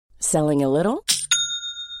Selling a little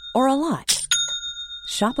or a lot?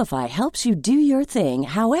 Shopify helps you do your thing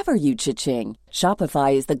however you cha-ching.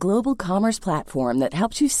 Shopify is the global commerce platform that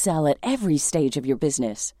helps you sell at every stage of your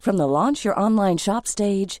business. From the launch your online shop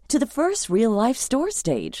stage to the first real-life store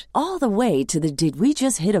stage, all the way to the did we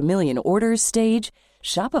just hit a million orders stage.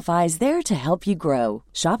 Shopify is there to help you grow.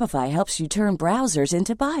 Shopify helps you turn browsers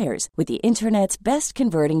into buyers with the internet's best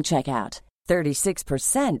converting checkout.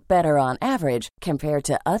 36% better on average compared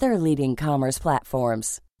to other leading commerce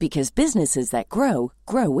platforms. Because businesses that grow,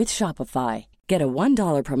 grow with Shopify. Get a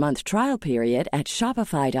 $1 per month trial period at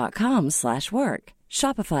shopify.com/work.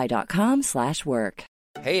 Shopify.com/work.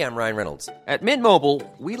 Hey, I'm Ryan Reynolds. At Mint Mobile,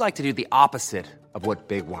 we like to do the opposite of what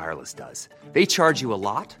Big Wireless does. They charge you a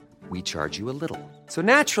lot, we charge you a little. So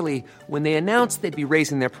naturally, when they announced they'd be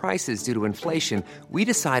raising their prices due to inflation, we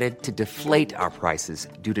decided to deflate our prices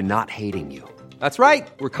due to not hating you. That's right.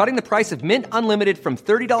 We're cutting the price of Mint Unlimited from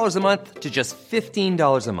 $30 a month to just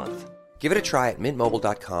 $15 a month. Give it a try at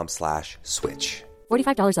mintmobile.com/switch.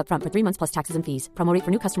 $45 up front for 3 months plus taxes and fees. Promo rate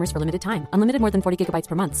for new customers for limited time. Unlimited more than 40 gigabytes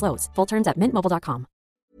per month. Slows full terms at mintmobile.com.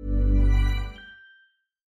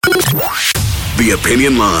 The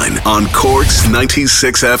Opinion Line on Cork's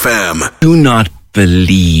 96 FM. Do not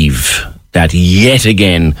believe that yet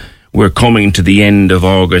again we're coming to the end of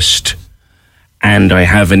August and I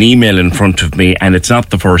have an email in front of me, and it's not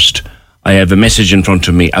the first. I have a message in front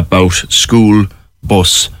of me about school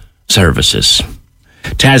bus services.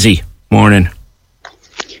 Tazzy, morning.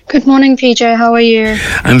 Good morning, PJ. How are you?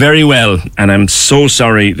 I'm very well, and I'm so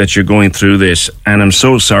sorry that you're going through this, and I'm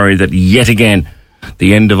so sorry that yet again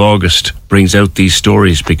the end of August brings out these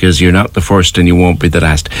stories, because you're not the first and you won't be the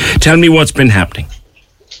last. Tell me what's been happening.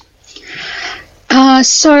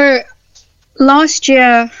 So last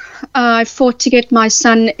year I fought to get my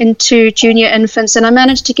son into junior infants, and I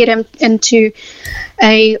managed to get him into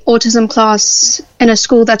a autism class in a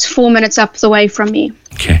school that's 4 minutes up the way from me.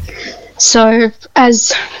 Okay. So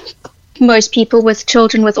as most people with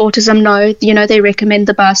children with autism know, they recommend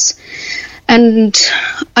the bus. And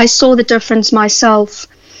I saw the difference myself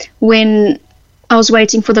when I was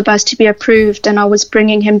waiting for the bus to be approved and I was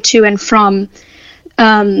bringing him to and from.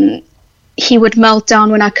 He would melt down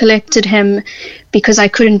when I collected him because I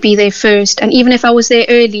couldn't be there first. And even if I was there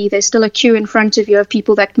early, there's still a queue in front of you of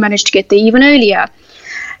people that managed to get there even earlier.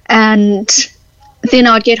 And then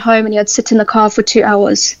I'd get home and he'd sit in the car for 2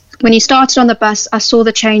 hours. When he started on the bus, I saw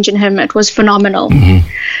the change in him. It was phenomenal. Mm-hmm.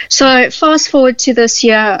 So fast forward to this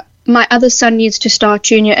year, my other son needs to start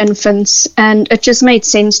junior infants, and it just made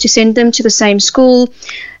sense to send them to the same school.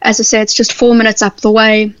 As I said, it's just 4 minutes up the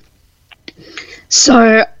way.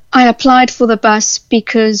 So I applied for the bus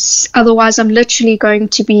because otherwise I'm literally going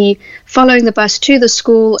to be following the bus to the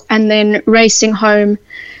school and then racing home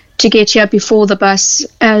to get here before the bus,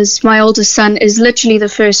 as my oldest son is literally the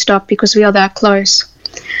first stop because we are that close.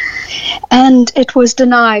 And it was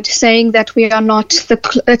denied, saying that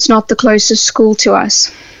it's not the closest school to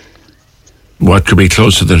us. What could be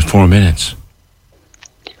closer than 4 minutes?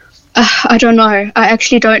 I don't know. I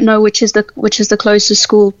actually don't know which is the closest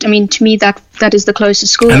school. I mean, to me, that is the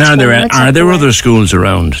closest school. And are there other schools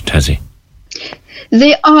around, Tazzy?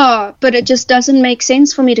 There are, but it just doesn't make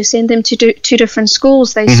sense for me to send them to two different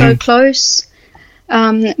schools. They're so close.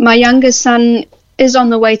 My youngest son is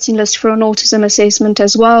on the waiting list for an autism assessment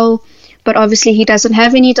as well, but obviously he doesn't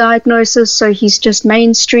have any diagnosis, so he's just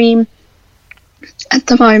mainstream at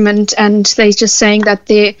the moment, and they're just saying that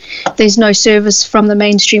there's no service from the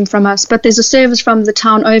mainstream from us, but there's a service from the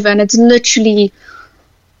town over, and it's literally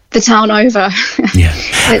the town over. Yeah.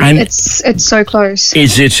 It's so close.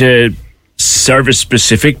 Is it a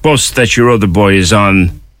service-specific bus that your other boy is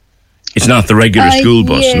on? It's not the regular school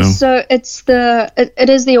bus, no? So it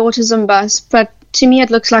is the autism bus, but to me it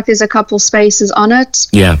looks like there's a couple spaces on it.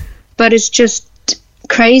 Yeah. But it's just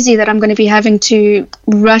crazy that I'm going to be having to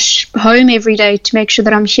rush home every day to make sure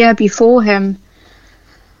that I'm here before him.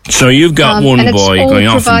 So you've got one boy going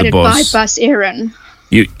off on the bus. And it's all provided by Bus Éireann.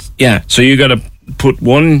 So you got to put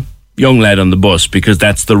one young lad on the bus because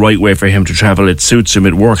that's the right way for him to travel. It suits him,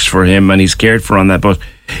 it works for him, and he's cared for on that bus.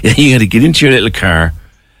 You got to get into your little car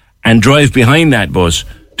and drive behind that bus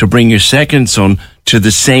to bring your second son to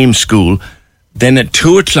the same school. Then at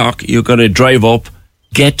 2:00, you've got to drive up,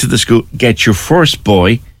 get to the school, get your first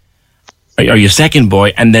boy or your second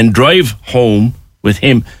boy, and then drive home with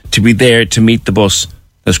him to be there to meet the bus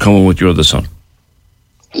that's coming with your other son.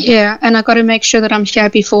 Yeah, and I've got to make sure that I'm here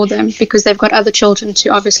before them because they've got other children to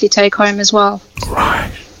obviously take home as well.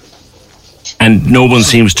 Right. And no one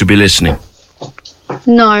seems to be listening.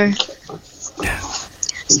 No.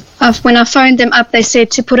 When I phoned them up, they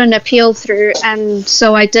said to put an appeal through, and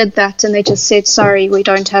so I did that, and they just said, sorry, we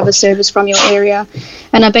don't have a service from your area.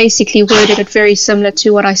 And I basically worded it very similar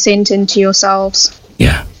to what I sent in to yourselves.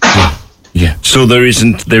 Yeah. So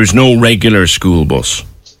there's no regular school bus?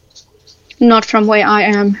 Not from where I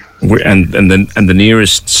am. And the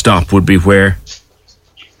nearest stop would be where?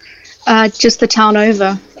 Just the town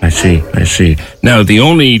over. I see. Now, the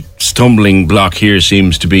only stumbling block here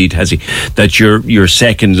seems to be, Tassie, that your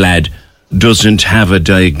second lad doesn't have a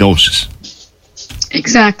diagnosis.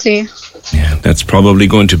 Exactly. Yeah, that's probably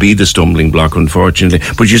going to be the stumbling block, unfortunately.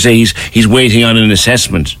 But you say he's waiting on an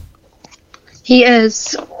assessment. He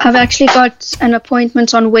is. I've actually got an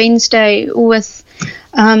appointment on Wednesday with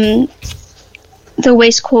the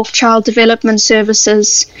West Cork Child Development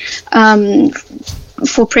Services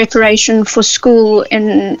for preparation for school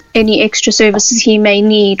and any extra services he may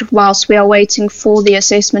need whilst we are waiting for the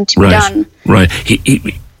assessment to be done. Right.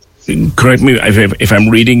 He, correct me if I'm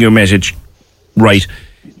reading your message right.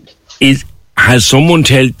 Has someone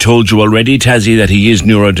told you already, Tassie, that he is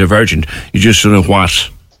neurodivergent? You just don't know what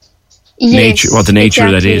the nature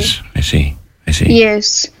of that is. I see.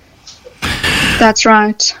 Yes, that's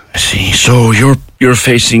right. I see. So you're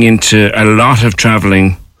facing into a lot of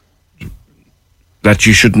travelling that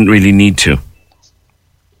you shouldn't really need to.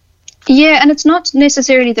 Yeah, and it's not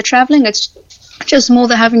necessarily the travelling, it's just more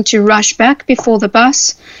the having to rush back before the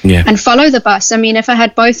bus and follow the bus. I mean, if I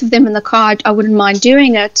had both of them in the car, I wouldn't mind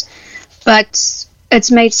doing it, but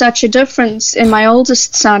it's made such a difference in my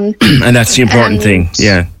oldest son. And that's the important thing.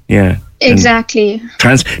 Yeah. Exactly.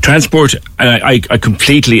 Transport, and I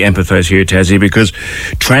completely empathise here, Tassie, because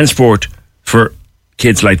transport for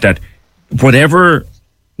kids like that, whatever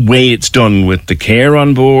way it's done with the care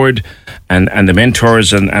on board and the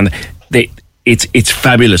mentors and it's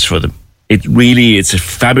fabulous for them. It really it's a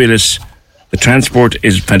fabulous. The transport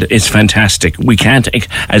is fantastic. We can't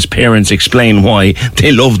as parents explain why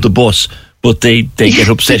they love the bus but they get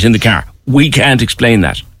upset in the car. We can't explain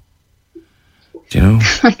that. Do you know?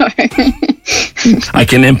 I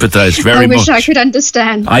can empathise very much. I wish I could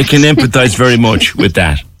understand. I can empathise very much with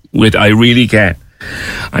that. I really can.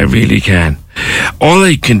 All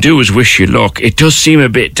I can do is wish you luck. It does seem a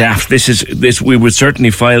bit daft. This we would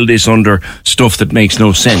certainly file this under stuff that makes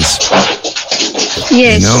no sense.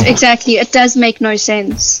 Yes, exactly. It does make no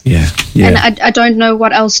sense. Yeah. And I don't know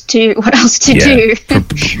what else to do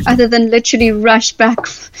other than literally rush back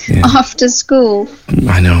after school.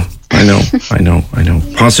 I know.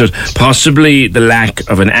 Possibly the lack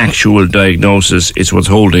of an actual diagnosis is what's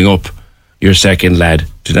holding up your second lad.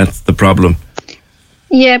 That's the problem.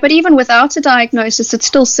 Yeah, but even without a diagnosis, it's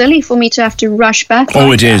still silly for me to have to rush back.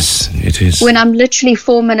 Oh, it is. When I'm literally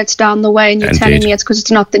 4 minutes down the way and you're telling me it's because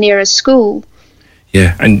it's not the nearest school.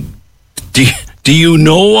 Yeah, and do you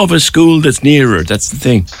know of a school that's nearer? That's the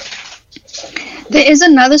thing. There is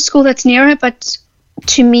another school that's nearer, but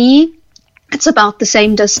to me, it's about the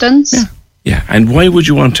same distance. Yeah, and why would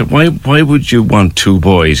you want two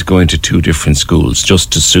boys going to two different schools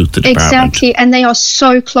just to suit the department? Exactly, and they are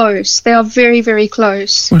so close. They are very, very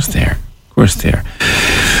close. Of course they are.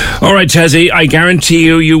 All right, Tassie, I guarantee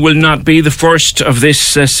you will not be the first of this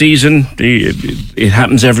season. It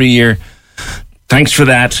happens every year. Thanks for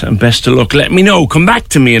that, and best of luck. Let me know. Come back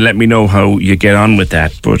to me and let me know how you get on with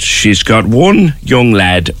that. But she's got one young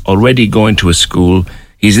lad already going to a school.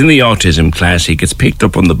 He's in the autism class. He gets picked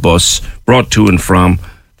up on the bus, brought to and from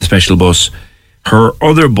the special bus. Her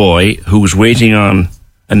other boy, who's waiting on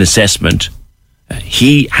an assessment,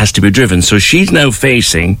 he has to be driven. So she's now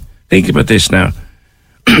facing, think about this now,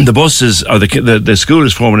 the buses, or the school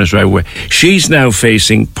is 4 minutes right away. She's now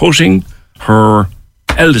facing putting her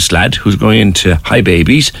eldest lad, who's going into high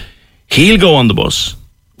babies, he'll go on the bus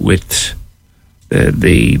with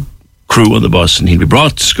the crew on the bus and he'll be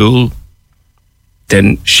brought to school.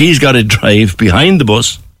 Then she's got to drive behind the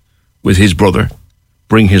bus with his brother,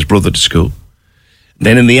 bring his brother to school.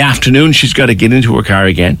 Then in the afternoon, she's got to get into her car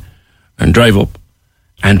again and drive up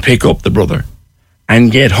and pick up the brother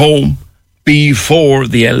and get home before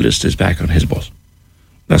the eldest is back on his bus.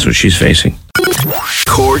 That's what she's facing.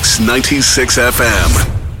 Cork's 96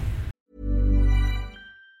 FM.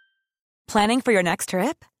 Planning for your next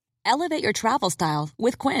trip? Elevate your travel style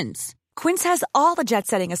with Quince. Quince has all the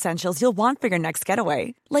jet-setting essentials you'll want for your next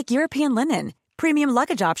getaway, like European linen, premium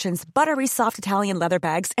luggage options, buttery soft Italian leather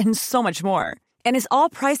bags, and so much more. And is all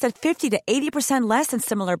priced at 50 to 80% less than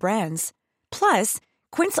similar brands. Plus,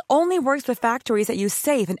 Quince only works with factories that use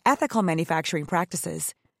safe and ethical manufacturing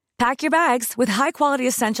practices. Pack your bags with high-quality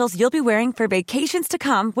essentials you'll be wearing for vacations to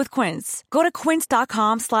come with Quince. Go to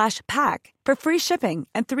quince.com/pack for free shipping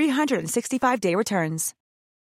and 365-day returns.